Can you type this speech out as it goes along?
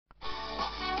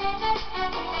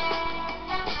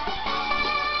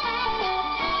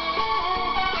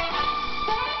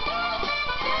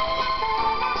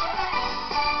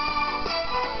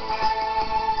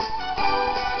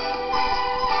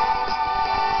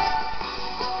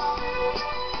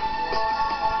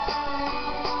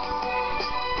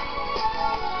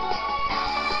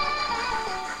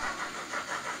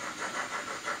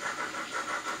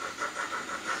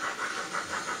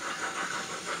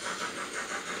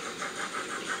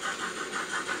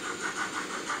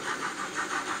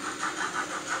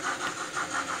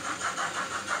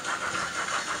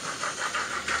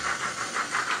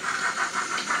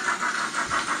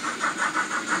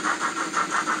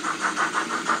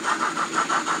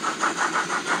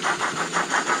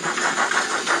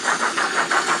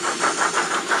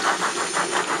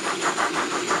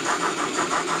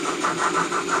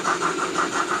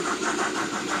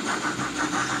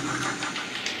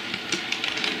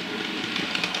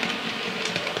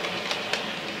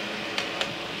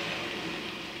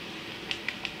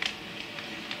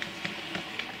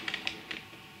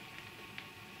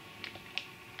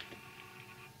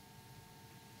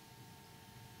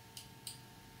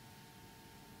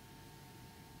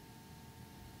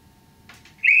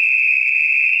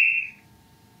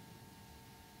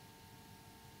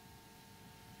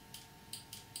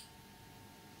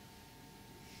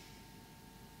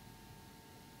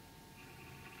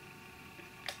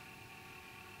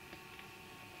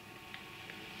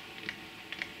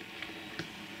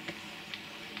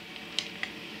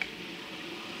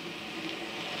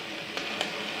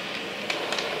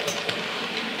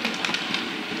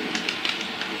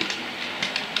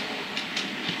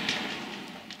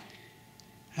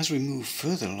As we move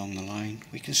further along the line,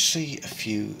 we can see a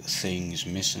few things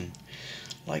missing,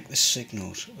 like the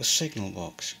signals, the signal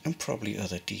box, and probably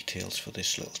other details for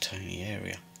this little tiny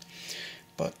area.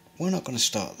 But we're not going to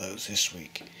start those this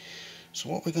week. So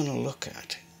what we're going to look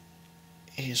at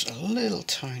is a little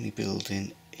tiny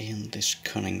building in this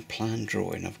cunning plan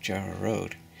drawing of Jarrah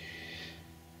Road.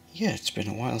 Yeah, it's been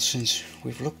a while since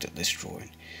we've looked at this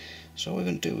drawing. So what we're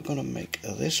going to do, we're going to make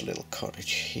this little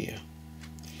cottage here.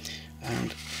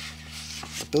 And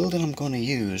the building I'm going to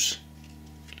use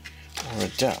or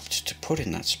adapt to put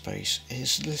in that space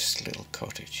is this little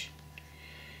cottage.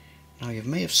 Now you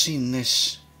may have seen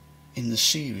this in the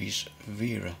series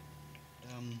Vera.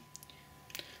 I'm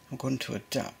going to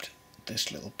adapt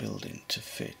this little building to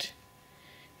fit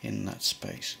in that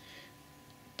space.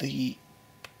 The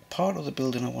part of the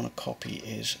building I want to copy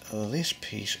is this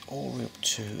piece all the way up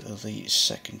to the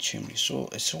second chimney, so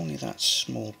it's only that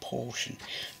small portion,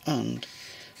 and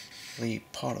the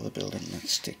part of the building that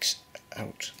sticks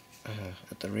out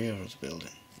at the rear of the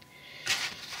building.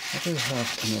 I do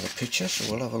have another picture, so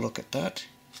we'll have a look at that.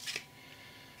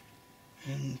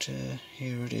 And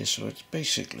here it is. So it's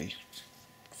basically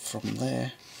from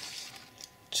there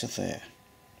to there.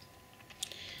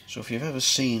 So if you've ever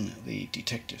seen the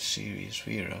detective series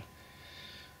Vera,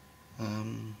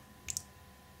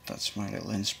 that's my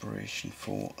little inspiration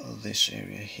for this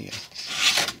area here.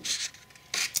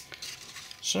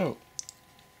 So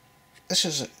this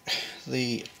is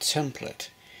the template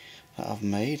that I've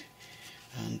made,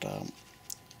 and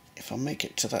if I make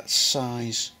it to that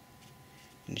size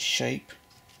and shape,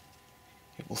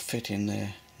 it will fit in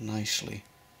there nicely.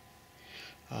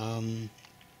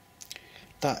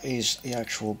 That is the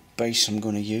actual base I'm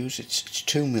going to use. It's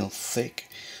 2mm thick.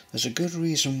 There's a good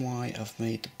reason why I've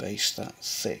made the base that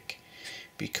thick,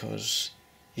 because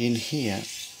in here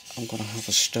I'm going to have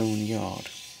a stone yard.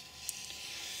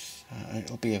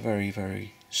 It'll be a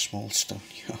very small stone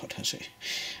yard as it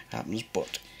happens,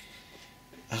 but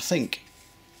I think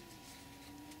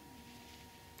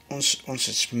once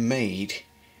it's made,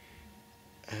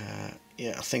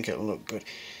 yeah, I think it'll look good.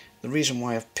 The reason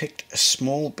why I've picked a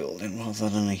small building rather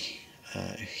than a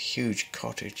huge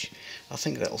cottage, I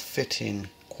think that'll fit in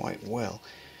quite well.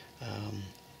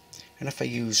 And if I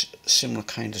use a similar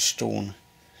kind of stone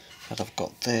that I've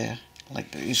got there,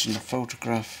 like there is in the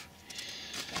photograph,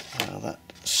 that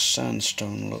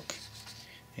sandstone look,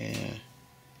 yeah,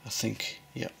 I think,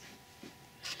 yeah.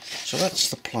 So that's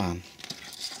the plan.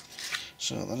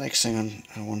 So the next thing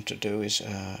I want to do is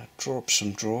draw up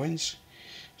some drawings,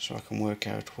 so I can work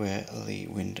out where the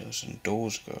windows and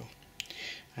doors go.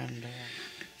 And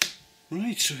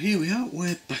right, so here we are,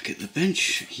 we're back at the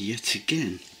bench yet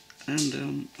again,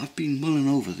 and I've been mulling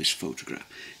over this photograph,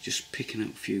 just picking out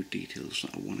a few details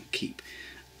that I want to keep.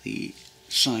 The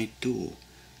side door,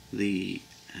 the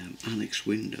annex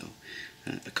window,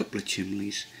 a couple of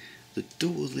chimneys, the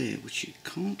door there, which you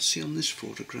can't see on this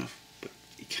photograph, but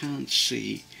you can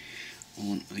see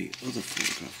on the other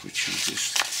photograph, which I'll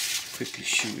just quickly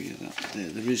show you. That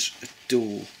there is a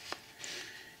door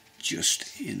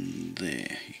just in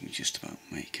there, you can just about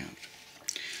make out.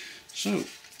 So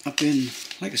I've been,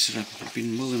 like I said, I've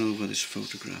been mulling over this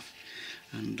photograph,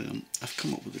 and I've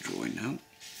come up with a drawing now,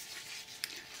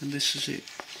 and this is it.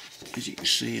 As you can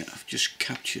see, I've just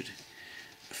captured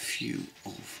a few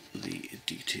of the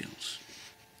details.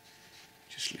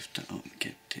 Just lift that up and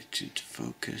get it into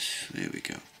focus. There we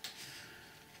go.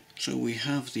 So we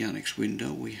have the annex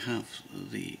window, we have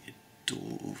the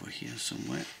door over here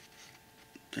somewhere.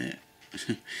 There.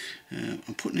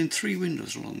 I'm putting in 3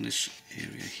 windows along this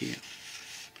area here.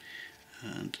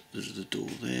 And there's the door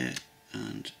there,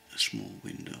 and a small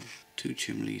window, 2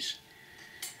 chimneys,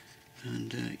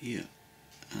 and yeah.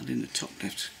 And in the top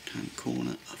left hand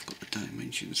corner I've got the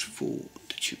dimensions for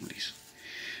the chimneys.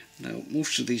 Now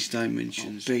most of these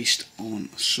dimensions are based on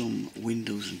some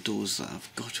windows and doors that I've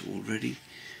got already,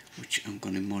 which I'm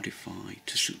going to modify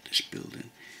to suit this building,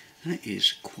 and it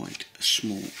is quite a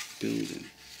small building.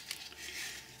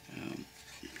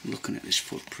 Looking at this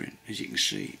footprint, as you can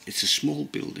see, it's a small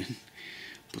building,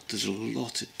 but there's a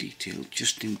lot of detail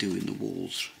just in doing the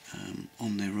walls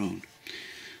on their own.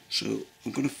 So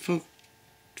I'm going to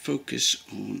focus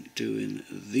on doing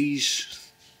these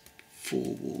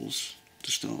 4 walls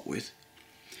to start with,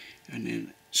 and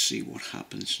then see what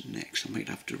happens next. I might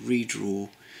have to redraw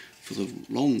for the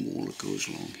long wall that goes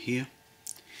along here,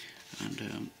 and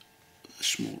a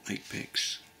small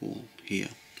apex wall here,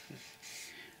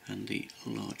 and the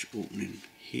large opening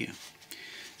here.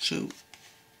 So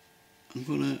I'm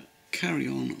going to carry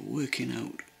on working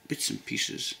out bits and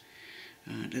pieces,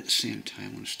 and at the same time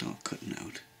I'm going to start cutting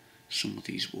out some of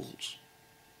these walls.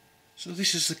 So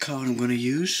this is the card I'm going to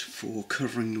use for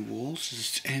covering the walls.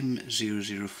 It's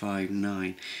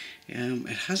M0059.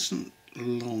 It hasn't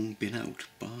long been out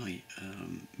by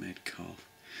Metcalf,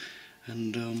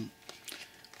 and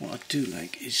what I do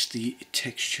like is the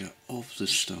texture of the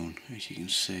stone, as you can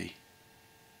see.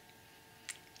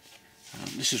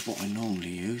 This is what I normally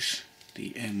use,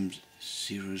 the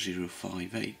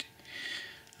M0058,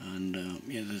 and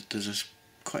yeah, there's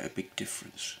quite a big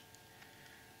difference.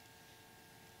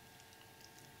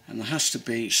 And there has to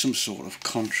be some sort of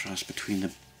contrast between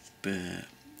the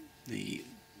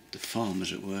farm,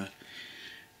 as it were,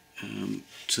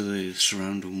 to the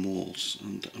surrounding walls,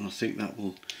 and I think that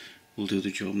will do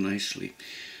the job nicely.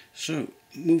 So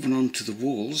moving on to the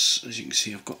walls, as you can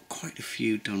see, I've got quite a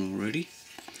few done already.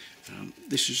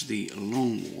 This is the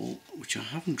long wall, which I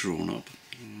haven't drawn up.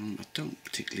 I don't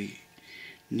particularly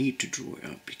need to draw it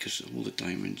up because all the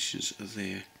dimensions are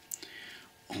there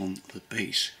on the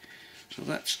base. So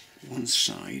that's one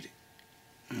side,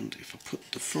 and if I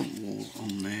put the front wall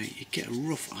on there, you get a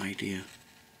rough idea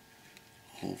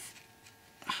of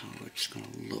how it's going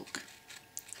to look.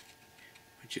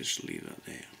 I just leave that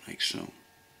there like so.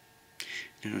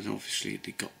 Then obviously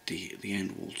they got the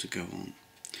end wall to go on.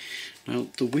 Now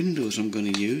the windows I'm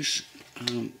going to use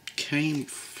came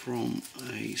from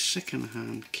a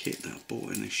second-hand kit that I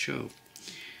bought in a show,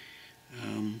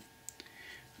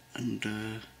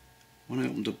 when I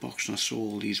opened the box and I saw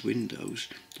all these windows,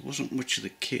 there wasn't much of the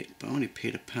kit, but I only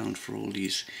paid £1 for all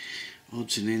these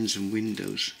odds and ends and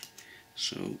windows.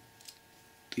 So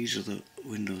these are the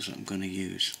windows that I'm going to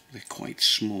use. They're quite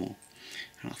small,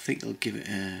 and I think they'll give it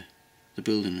the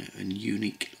building a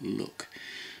unique look.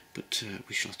 But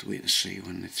we shall have to wait and see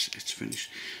when it's finished.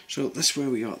 So that's where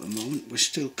we are at the moment. We're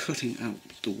still cutting out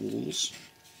the walls.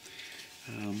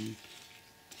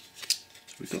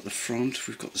 We've got the front,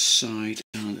 we've got the side,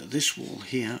 and this wall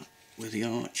here with the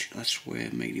arch, that's where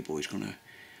Matey Boy's going to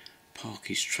park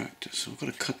his tractor. So I've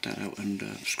got to cut that out and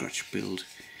scratch build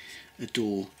a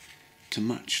door to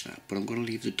match that. But I'm going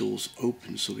to leave the doors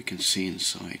open so we can see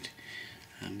inside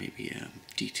and maybe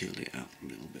detail it out a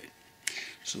little bit.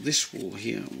 So this wall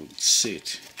here will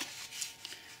sit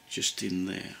just in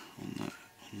there on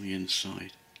the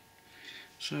inside.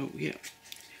 So yeah,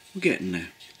 we're getting there.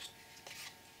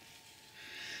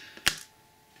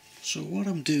 So what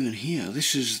I'm doing here,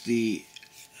 this is the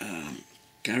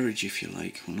garage, if you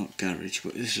like. Well, not garage,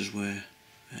 but this is where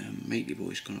Matey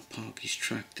Boy's going to park his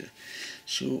tractor.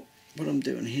 So what I'm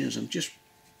doing here is I'm just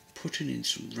putting in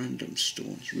some random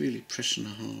stones, really pressing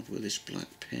hard with this black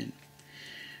pen.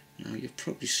 Now you've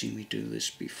probably seen me do this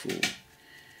before,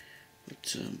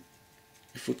 but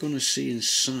if we're going to see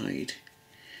inside,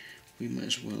 we might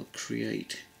as well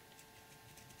create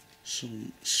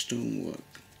some stonework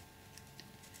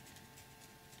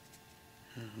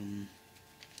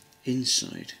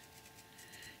inside,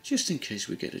 just in case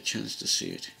we get a chance to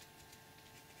see it.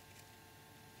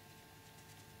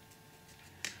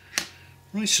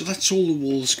 Right, so that's all the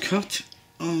walls cut.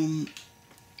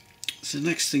 So the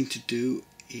next thing to do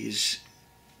is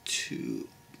to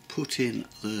put in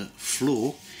the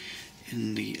floor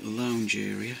in the lounge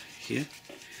area here.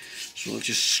 So I'll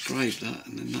just scribe that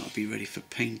and then that'll be ready for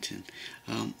painting.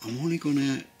 I'm only going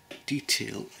to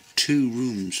detail 2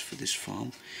 rooms for this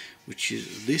farm, which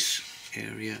is this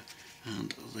area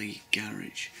and the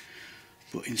garage.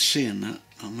 But in saying that,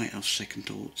 I might have second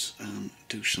thoughts and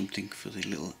do something for the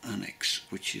little annex,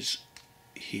 which is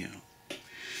here.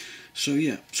 So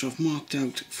yeah, so I've marked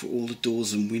out for all the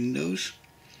doors and windows,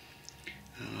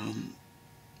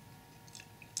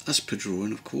 as per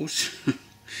drawing of course,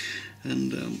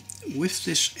 and with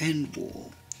this end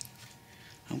wall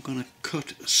I'm going to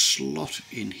cut a slot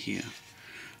in here,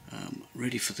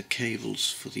 ready for the cables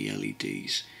for the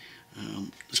LEDs.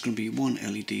 There's going to be one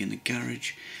LED in the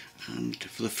garage, and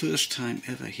for the first time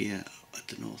ever here at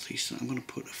the northeast, I'm going to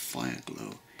put a fire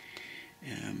glow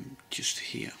just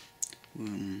here.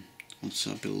 Once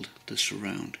I build the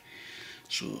surround.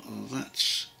 So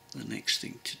that's the next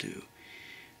thing to do,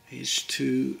 is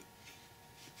to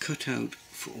cut out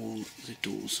for all the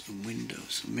doors and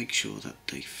windows and make sure that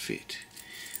they fit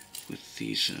with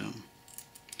these.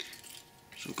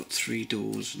 So I've got 3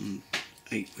 doors and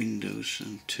 8 windows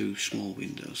and 2 small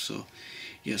windows. So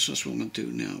yes, that's what I'm going to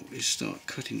do now, is start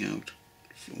cutting out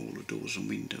for all the doors and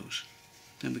windows.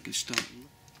 Then we can start.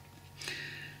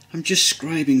 I'm just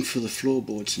scribing for the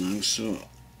floorboards now, so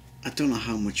I don't know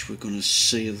how much we're going to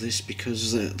see of this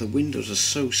because the windows are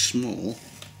so small.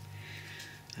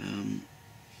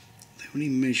 They only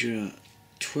measure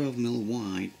 12mm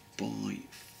wide by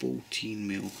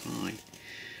 14mm high.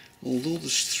 Although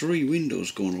there's 3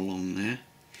 windows going along there,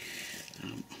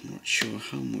 I'm not sure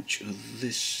how much of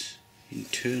this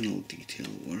internal detail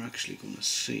we're actually going to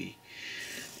see,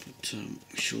 but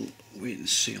we shall wait and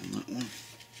see on that one.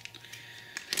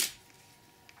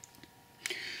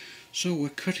 So we're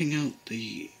cutting out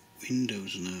the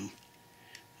windows now.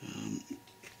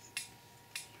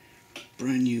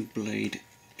 Brand new blade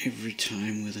every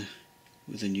time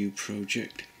with a new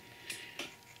project,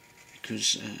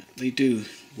 because they do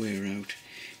wear out.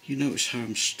 You notice how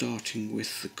I'm starting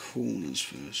with the corners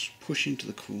first, push into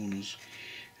the corners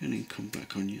and then come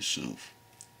back on yourself.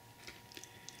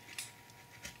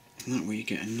 And that way you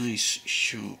get a nice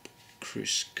sharp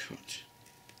crisp cut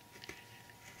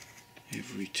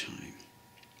every time.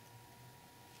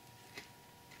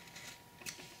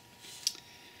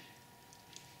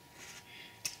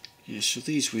 Yeah, so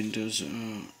these windows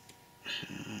are,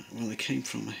 well, they came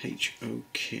from a HO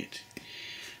kit,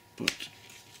 but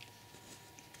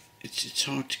it's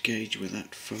hard to gauge with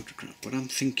that photograph. But I'm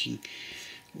thinking,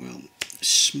 well,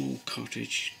 small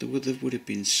cottage, there would have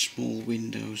been small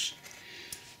windows,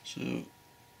 so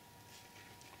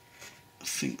I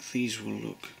think these will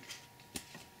look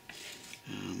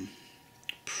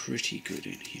pretty good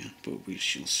in here, but we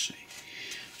shall see.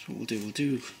 So what we'll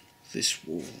do this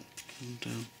wall, and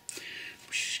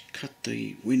we should cut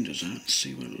the windows out and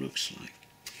see what it looks like.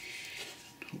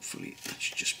 Hopefully that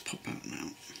should just pop out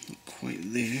now. Not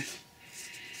quite there,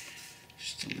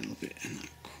 just a little bit in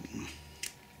that corner.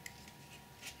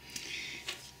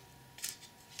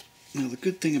 Now the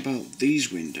good thing about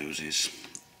these windows is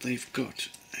they've got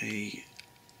a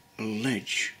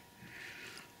ledge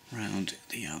round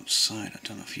the outside. I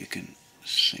don't know if you can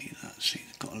see that. See,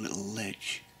 they've got a little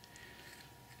ledge.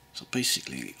 So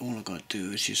basically all I've got to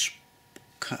do is just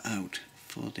cut out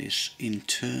for this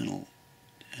internal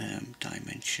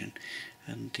dimension,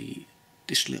 and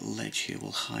this little ledge here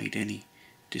will hide any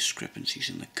discrepancies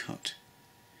in the cut.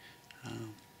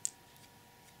 And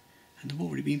they've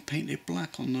already been painted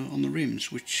black on the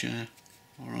rims, which are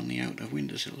on the outer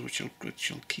window sills, which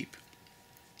I'll keep.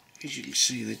 As you can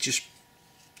see, they just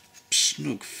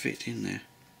snug fit in there,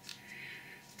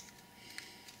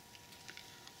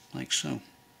 like so.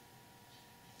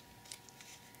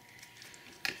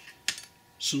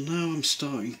 So now I'm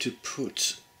starting to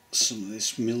put some of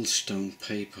this millstone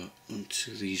paper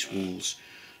onto these walls,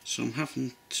 so I'm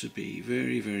having to be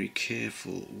very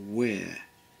careful where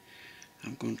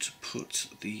I'm going to put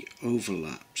the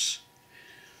overlaps.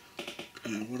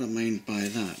 And what I mean by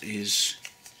that is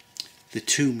the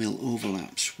 2mm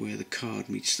overlaps where the card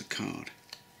meets the card.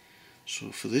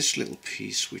 So for this little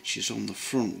piece, which is on the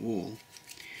front wall,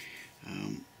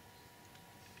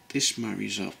 this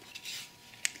marries up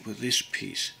with this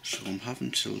piece, so I'm having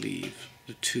to leave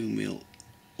the 2mm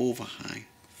overhang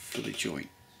for the joint.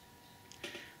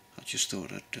 I just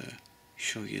thought I'd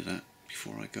show you that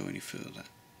before I go any further.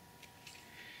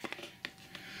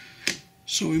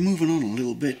 So we're moving on a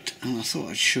little bit, and I thought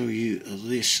I'd show you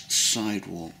this side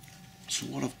wall. So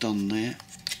what I've done there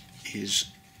is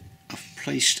I've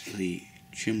placed the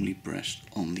chimney breast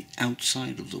on the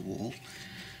outside of the wall,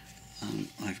 and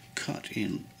I've cut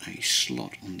in a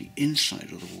slot on the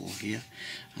inside of the wall here,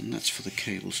 and that's for the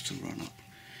cables to run up.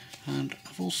 And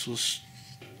I've also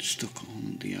stuck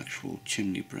on the actual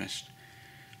chimney breast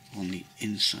on the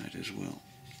inside as well.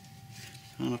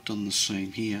 And I've done the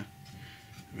same here,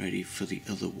 ready for the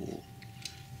other wall.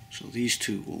 So these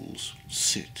two walls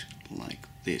sit like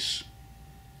this.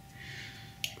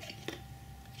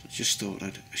 So just thought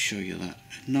I'd show you that.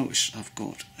 Notice I've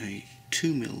got a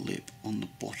 2mm lip on the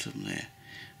bottom there,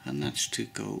 and that's to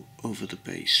go over the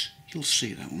base. You'll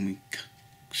see that when we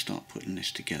start putting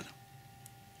this together.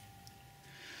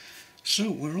 So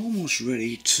we're almost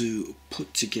ready to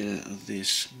put together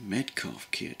this Metcalf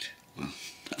kit. Well,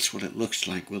 that's what it looks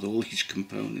like with all these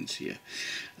components here.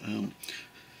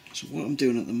 So what I'm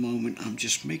doing at the moment, I'm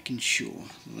just making sure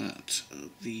that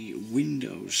the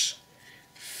windows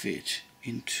fit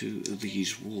into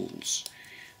these walls.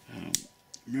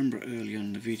 Remember earlier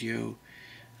in the video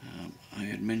I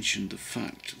had mentioned the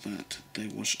fact that there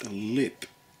was a lip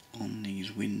on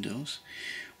these windows,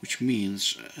 which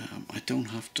means I don't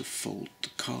have to fold the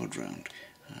card round.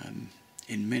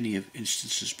 In many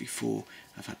instances before,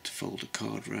 I've had to fold the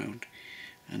card round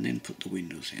and then put the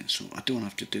windows in, so I don't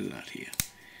have to do that here.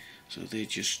 So they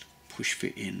just push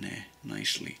fit in there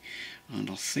nicely, and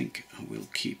I think I will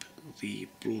keep the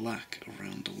black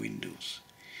around the windows.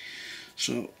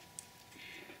 So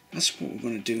that's what we're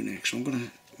going to do next. I'm going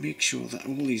to make sure that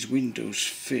all these windows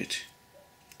fit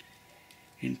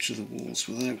into the walls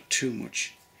without too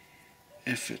much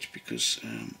effort, because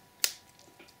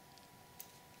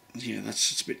yeah,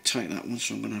 it's a bit tight, that one,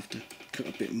 so I'm going to have to cut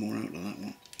a bit more out of that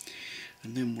one.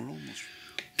 And then we're almost...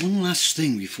 One last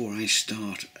thing before I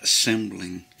start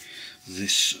assembling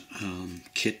this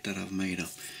kit that I've made up.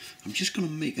 I'm just going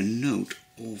to make a note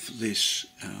of this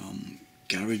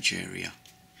garage area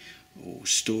or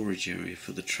storage area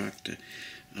for the tractor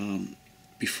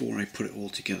before I put it all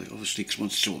together. Obviously, because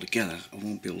once it's all together, I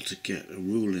won't be able to get a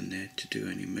rule in there to do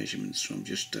any measurements, so I'm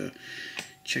just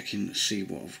checking to see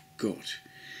what I've got.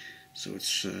 So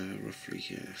it's roughly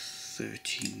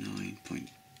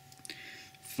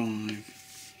 39.5.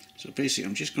 So basically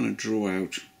I'm just going to draw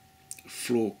out a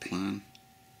floor plan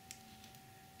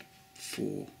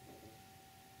for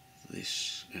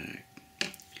this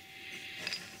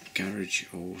garage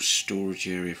or storage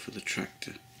area for the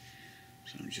tractor.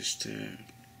 So I'm just, as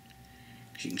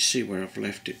you can see where I've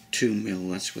left it,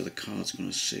 2mm, that's where the car's going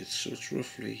to sit. So it's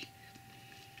roughly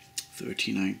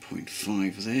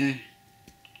 39.5 there.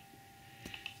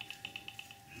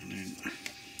 And then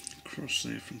across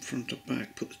there from front to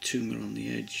back, put the 2mm on the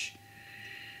edge,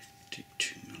 take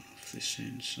 2mm off this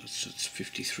end, so that's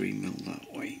 53mm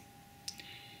that way.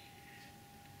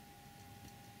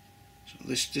 So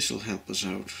this will help us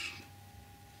out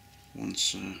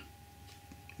once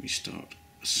we start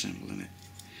assembling it.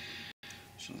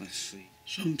 So let's see.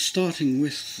 So I'm starting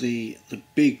with the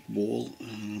big wall,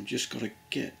 and I've just got to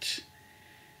get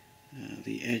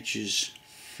the edges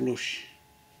flush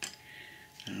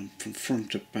from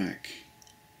front to back,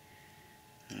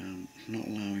 not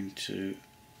allowing to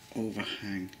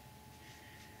overhang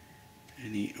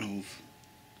any of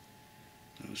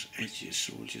those edges,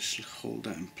 so we'll just hold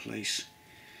that in place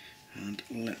and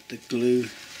let the glue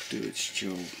do its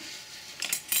job.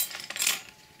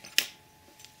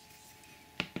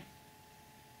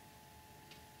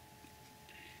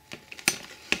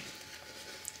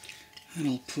 And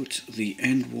I'll put the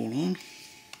end wall on.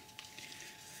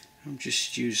 I'm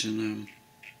just using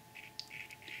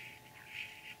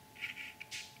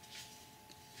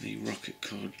the rocket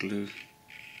card glue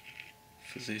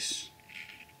for this.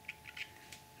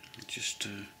 I'll just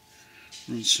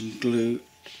run some glue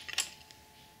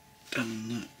down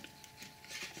that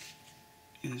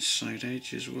inside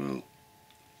edge as well.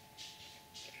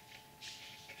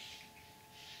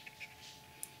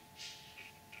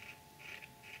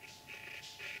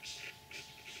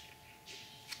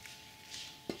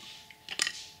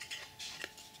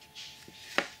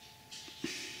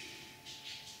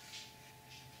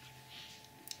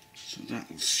 So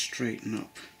that will straighten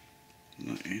up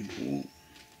that end wall.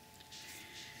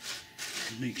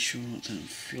 Make sure that I'm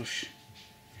flush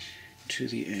to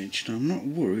the edge. Now I'm not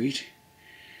worried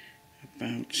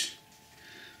about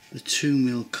the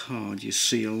 2mm card you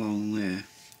see along there,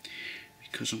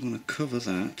 because I'm going to cover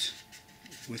that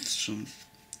with some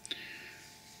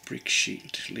brick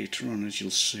sheet later on, as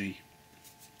you'll see.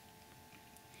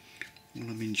 All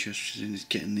I'm interested in is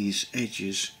getting these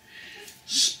edges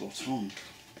spot on.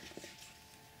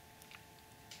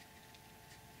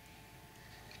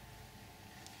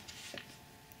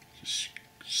 Just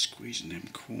squeezing them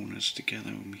corners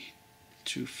together with my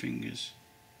 2 fingers.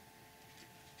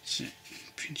 That's it,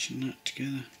 pinching that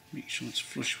together, make sure it's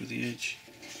flush with the edge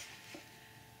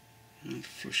and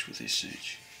flush with this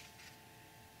edge,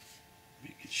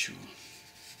 making sure.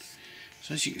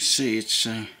 So as you can see, it's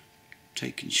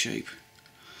taking shape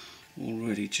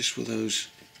already just with those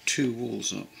 2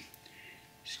 walls up.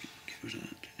 Just get rid of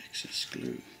that excess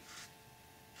glue.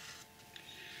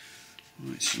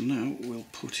 Right, so now we'll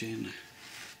put in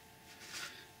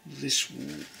this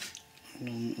wall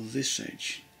along this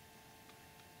edge.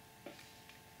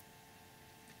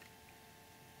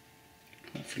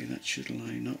 Hopefully that should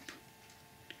line up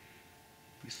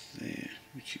with there,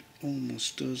 which it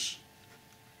almost does.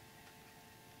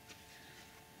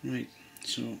 Right,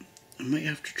 so I might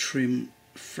have to trim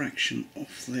a fraction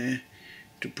off there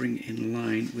to bring it in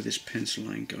line with this pencil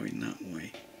line going that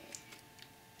way.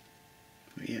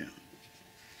 But yeah.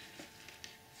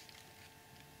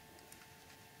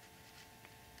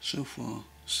 So far,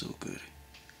 so good.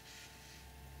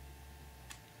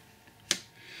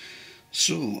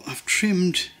 So I've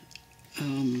trimmed,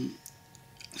 I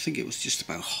think it was just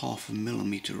about 1/2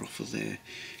 millimeter off of there,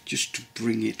 just to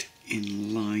bring it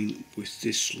in line with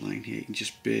this line here. You can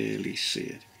just barely see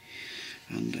it.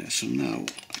 And so now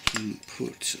I can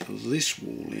put this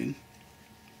wall in,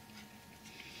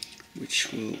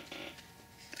 which will,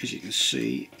 as you can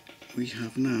see, we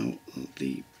have now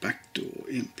the back door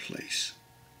in place.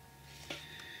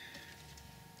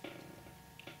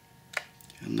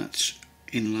 And that's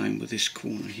in line with this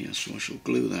corner here, so I shall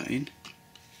glue that in.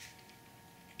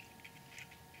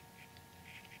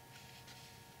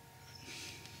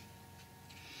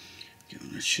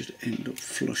 that should end up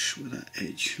flush with that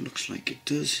edge. Looks like it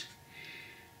does.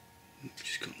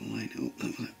 Just got to line it up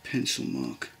with that pencil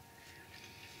mark.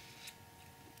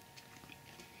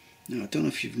 Now I don't know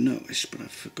if you've noticed, but I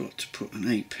forgot to put an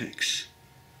apex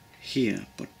here,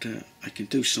 but I can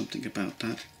do something about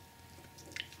that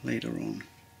later on.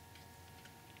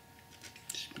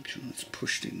 Just make sure that's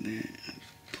pushed in there and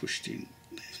pushed in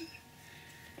there.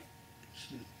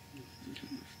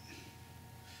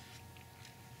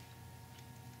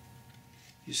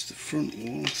 Is the front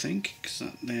wall, I think, because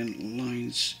that then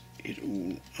lines it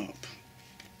all up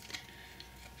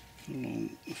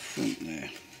along the front there.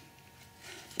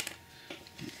 What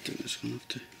I'll do is I'm going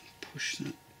to have to push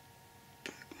that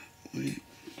back that way.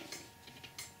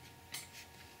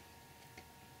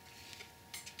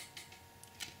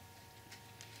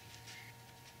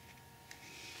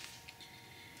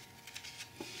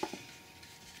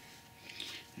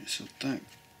 Yeah, so that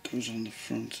goes on the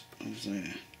front of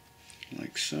there,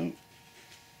 like so.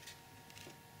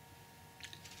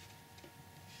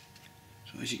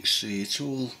 So as you can see, it's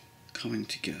all coming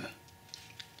together.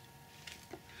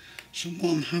 So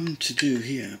what I'm having to do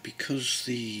here, because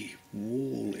the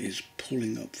wall is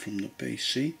pulling up from the base,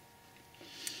 see,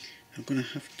 I'm going to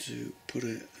have to put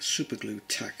a super glue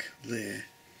tack there,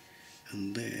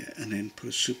 and then put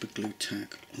a super glue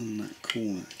tack on that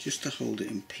corner, just to hold it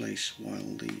in place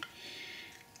while the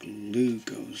glue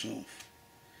goes off.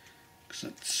 Because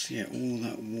that's, yeah, all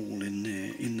that wall in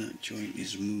there, in that joint,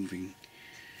 is moving.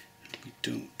 We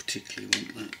don't particularly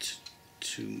want that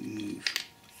to move.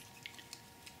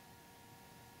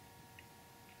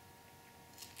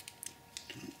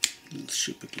 A little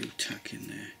super glue tack in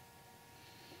there.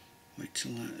 Wait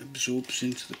till that absorbs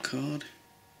into the card.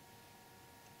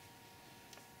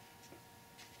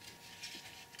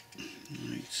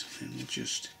 Right, then we'll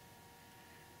just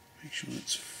make sure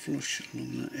that's flush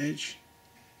along that edge.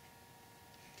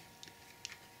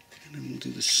 And then we'll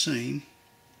do the same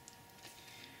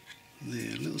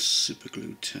there, a little super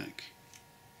glue tack.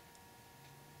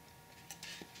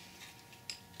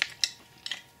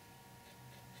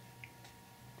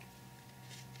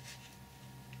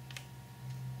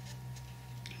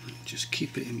 And just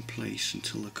keep it in place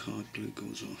until the card glue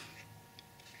goes off.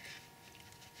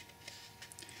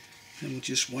 Then we'll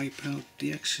just wipe out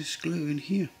the excess glue in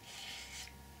here.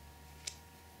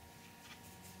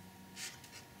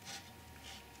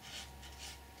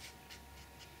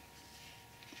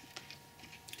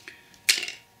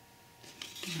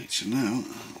 Right, so now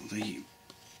the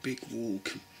big wall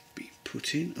can be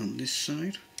put in on this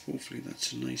side. Hopefully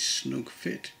that's a nice snug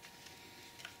fit.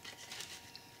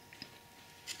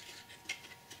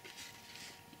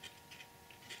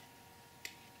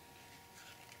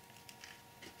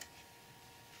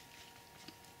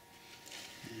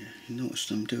 Yeah, you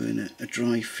noticed I'm doing a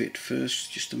dry fit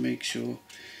first, just to make sure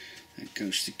it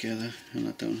goes together and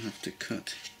I don't have to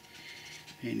cut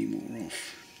any more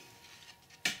off.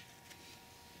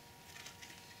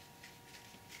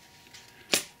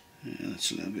 Yeah, that's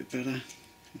a little bit better.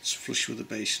 It's flush with the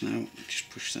base now.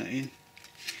 Just push that in.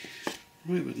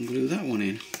 Right, we can glue that one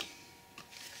in.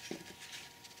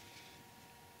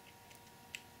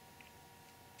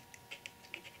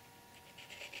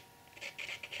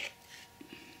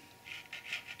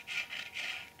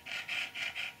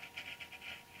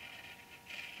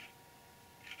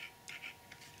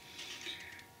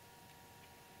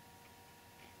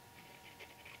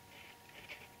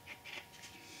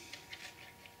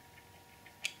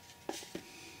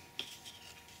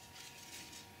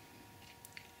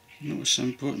 Notice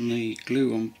I'm putting the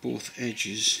glue on both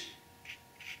edges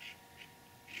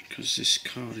because this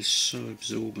card is so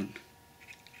absorbent.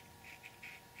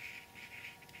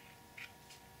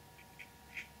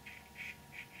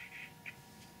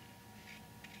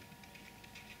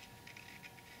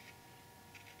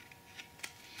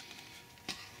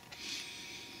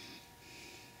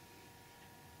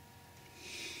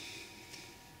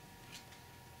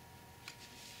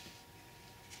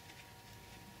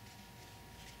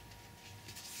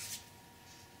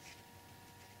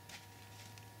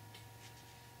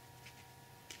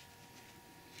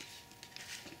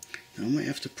 Now I might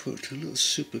have to put a little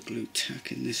super glue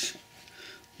tack in this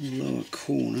lower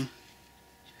corner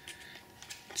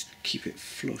to keep it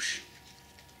flush.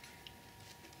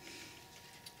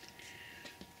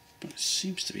 But it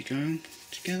seems to be going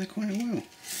together quite well.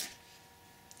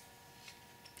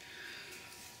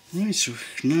 Right, so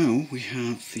now we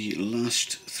have the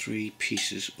last three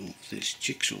pieces of this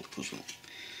jigsaw puzzle.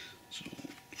 So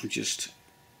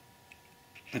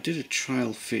I did a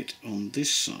trial fit on this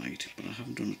side, but I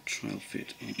haven't done a trial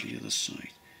fit on the other side.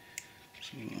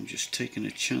 So I'm just taking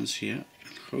a chance here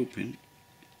and hoping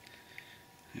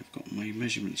I've got my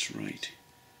measurements right.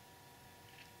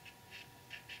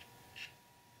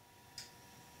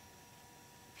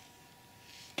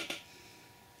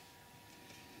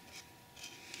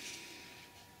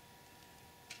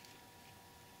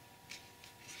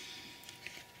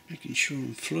 Making sure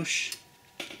I'm flush.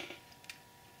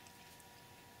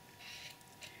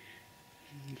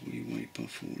 And we wipe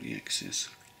off all the excess.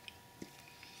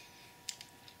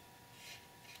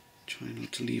 Try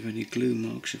not to leave any glue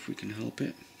marks if we can help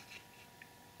it.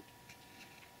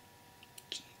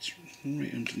 So it's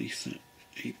right underneath that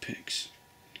apex.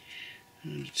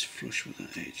 And it's flush with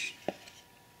that edge.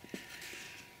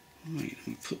 Right,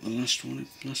 we put the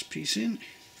last piece in.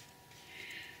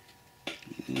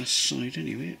 The last side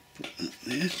anyway, put that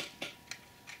there.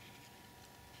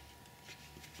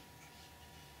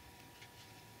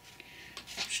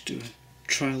 Just do a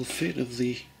trial fit of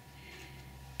the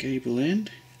gable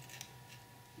end.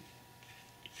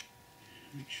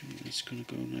 Make sure that's going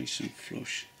to go nice and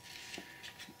flush.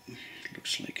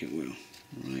 Looks like it will.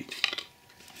 Right.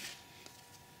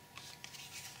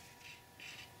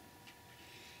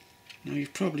 Now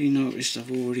you've probably noticed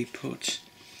I've already put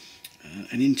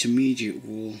an intermediate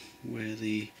wall where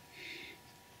the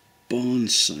barn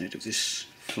side of this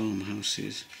farmhouse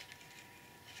is,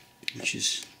 which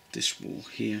is this wall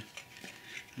here.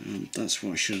 That's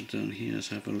what I should have done here, is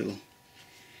have a little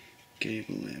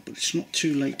gable there, but it's not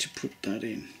too late to put that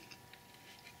in.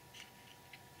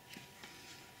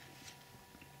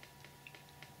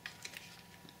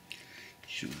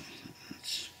 Sure,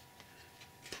 that's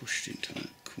pushed into that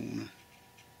corner.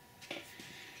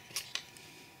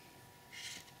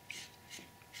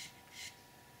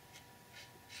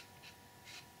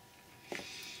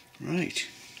 Right,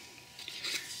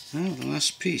 now the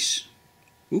last piece.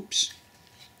 Oops,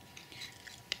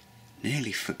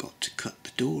 nearly forgot to cut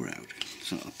the door out,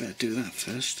 so I better do that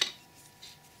first.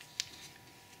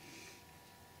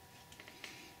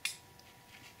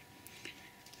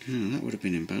 Oh, that would have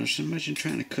been embarrassing. Imagine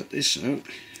trying to cut this out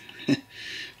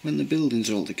when the building's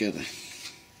all together.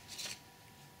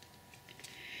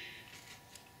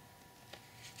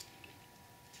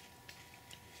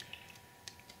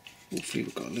 Hopefully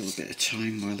we've got a little bit of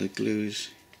time while the glue is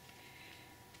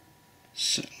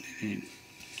settling in.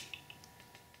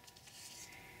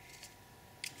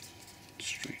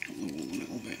 Straighten up the wall a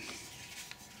little bit.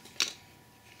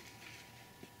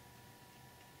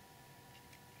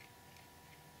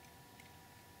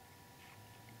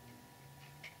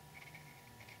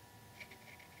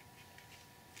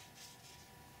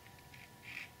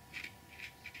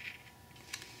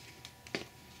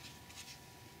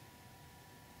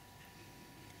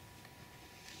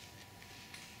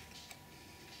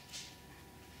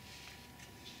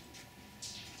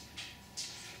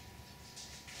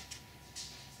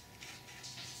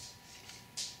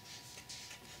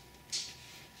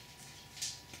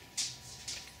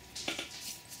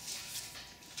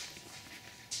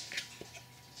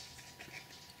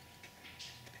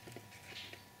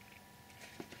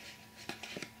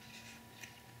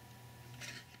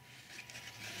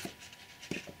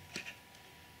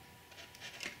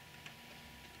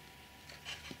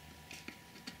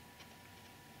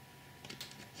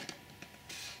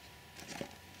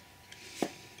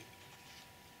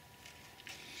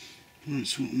 Right,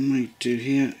 so what I might do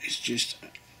here is just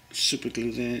super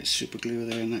glue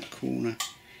there in that corner,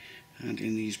 and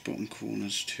in these bottom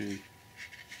corners too.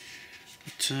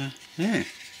 But there.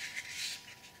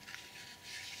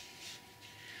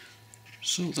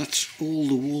 So that's all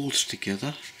the walls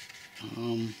together,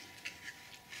 and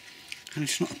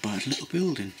it's not a bad little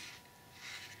building.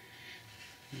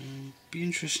 Be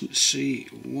interesting to see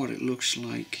what it looks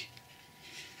like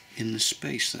in the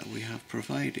space that we have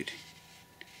provided.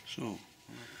 So,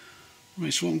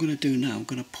 right, so what I'm going to do now, I'm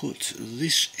going to put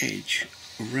this edge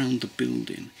around the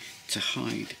building to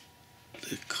hide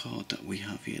the card that we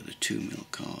have here, the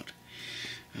 2mm card.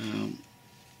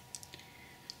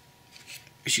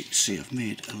 As you can see, I've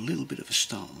made a little bit of a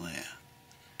start there,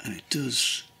 and it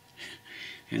does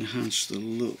enhance the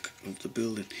look of the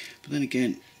building. But then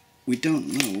again, we don't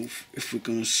know if we're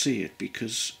going to see it,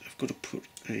 because I've got to put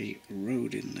a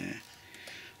road in there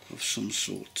of some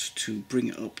sort to bring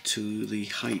it up to the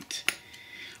height,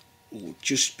 or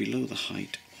just below the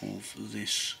height of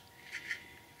this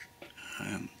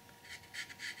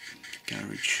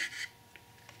garage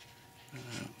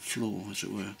floor, as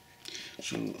it were.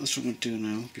 So that's what I'm going to do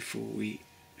now. Before we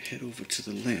head over to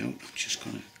the layout, I'm just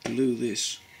going to glue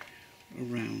this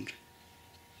around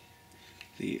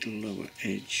the lower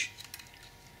edge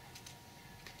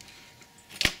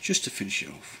just to finish it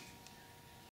off.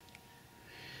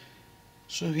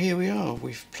 So here we are,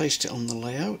 we've placed it on the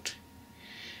layout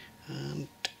and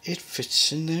it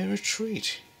fits in there a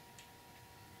treat.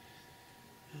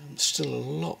 Still a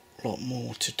lot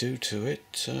more to do to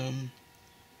it,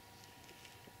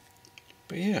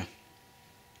 but yeah,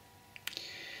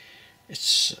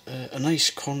 it's a nice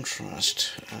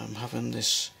contrast having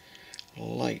this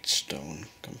light stone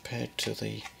compared to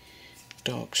the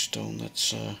dark stone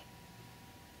that's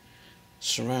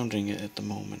surrounding it at the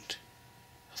moment.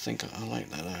 I think I like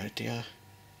that idea.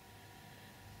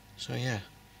 So yeah,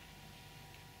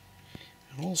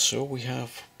 and also we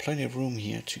have plenty of room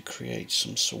here to create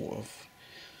some sort of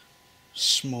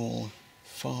small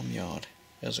farmyard,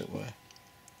 as it were.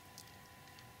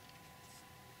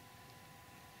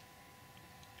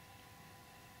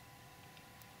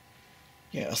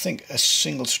 Yeah, I think a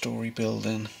single story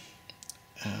building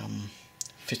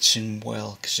fits in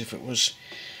well, because if it was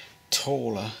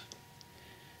taller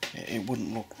it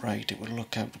wouldn't look right, it would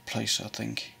look out of place, I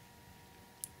think.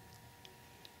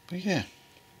 But yeah,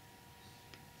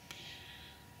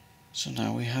 so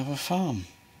now we have a farm.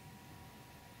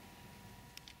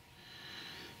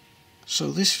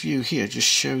 So this view here just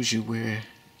shows you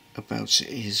whereabouts it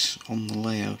is on the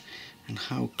layout and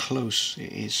how close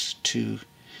it is to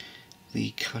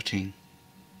the cutting.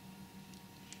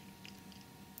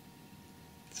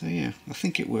 So yeah, I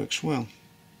think it works well.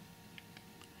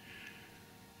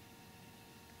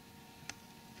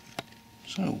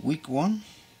 So week 1,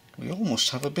 we almost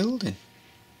have a building.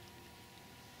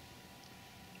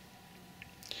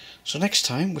 So next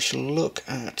time we shall look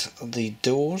at the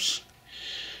doors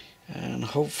and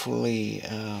hopefully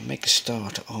make a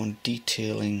start on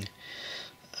detailing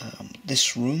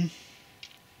this room,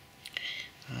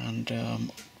 and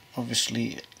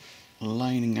obviously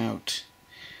lining out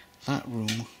that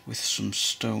room with some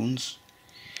stones,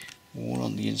 all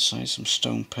on the inside, some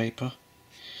stone paper,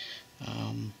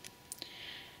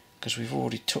 because we've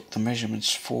already took the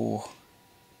measurements for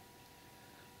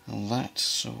that,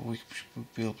 so we will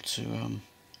be able to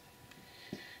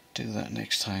do that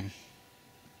next time.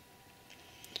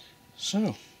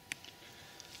 So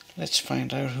let's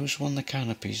find out who's won the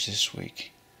canopies this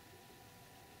week.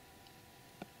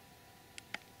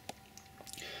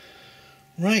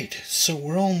 Right, so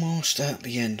we're almost at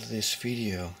the end of this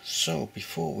video, so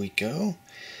before we go,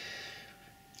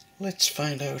 let's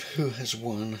find out who has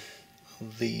won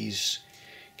these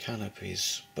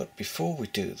canopies. But before we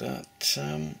do that,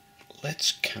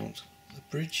 let's count the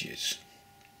bridges.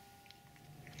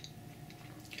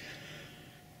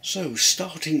 So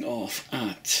starting off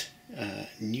at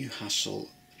Newcastle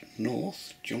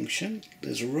North Junction,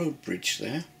 there's a road bridge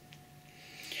there.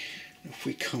 If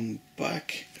we come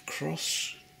back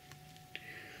across,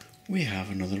 we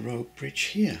have another road bridge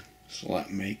here, so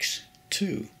that makes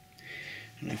 2.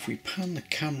 And if we pan the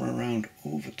camera around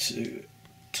over to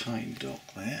Tyne Dock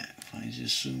there, if I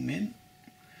just zoom in,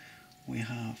 we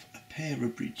have a pair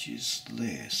of bridges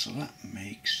there, so that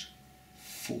makes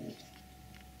 4.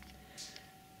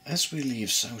 As we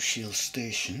leave South Shields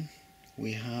Station,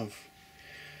 we have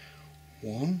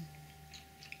 1,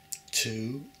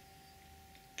 2,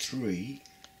 3,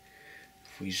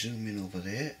 if we zoom in over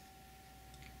there,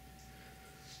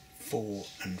 4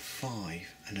 and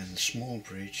 5, and then the small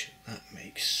bridge, that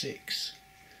makes 6.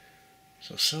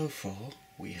 So far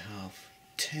we have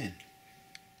 10.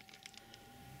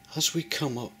 As we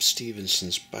come up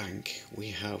Stevenson's Bank, we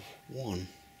have 1,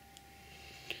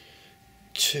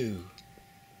 2,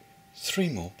 3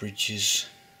 more bridges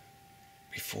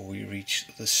before we reach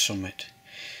the summit,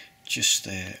 just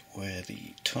there where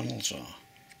the tunnels are.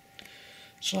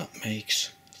 So that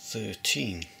makes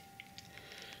 13.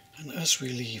 And as we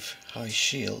leave High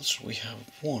Shields, we have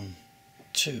 1,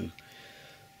 2,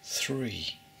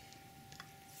 3,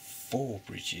 4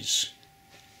 bridges.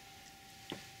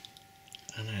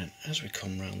 And then as we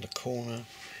come round the corner,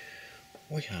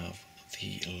 we have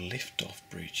the lift-off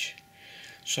bridge.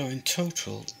 So in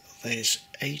total there's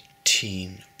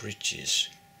 18 bridges.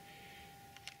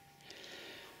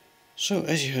 So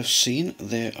as you have seen,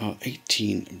 there are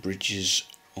 18 bridges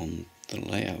on the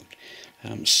layout.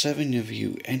 7 of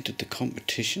you entered the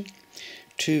competition,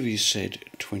 2 of you said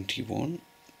 21,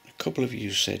 a couple of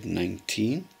you said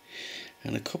 19,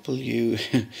 and a couple of you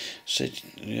said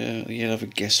you'd have a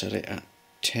guess at it at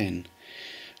 10.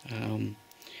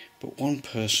 But one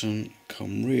person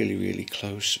come really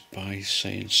close by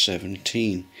saying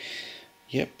 17.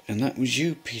 Yep, and that was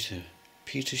you,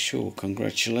 Peter Shaw.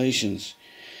 Congratulations.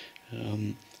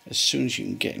 As soon as you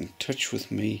can get in touch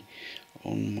with me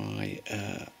on my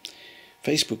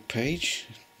Facebook page,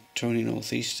 Tony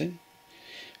Northeastern,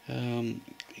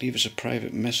 leave us a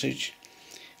private message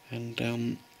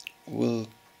and will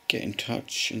get in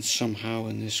touch, and somehow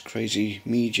in this crazy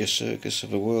media circus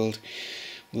of a world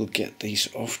we'll get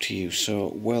these off to you.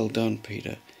 So well done,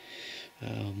 Peter.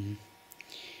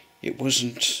 It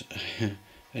wasn't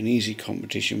an easy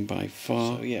competition by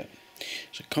far. So yeah,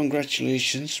 so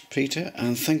congratulations, Peter,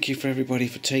 and thank you for everybody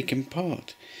for taking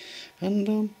part.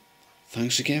 And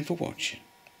thanks again for watching.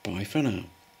 Bye for now.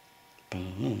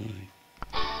 Bye.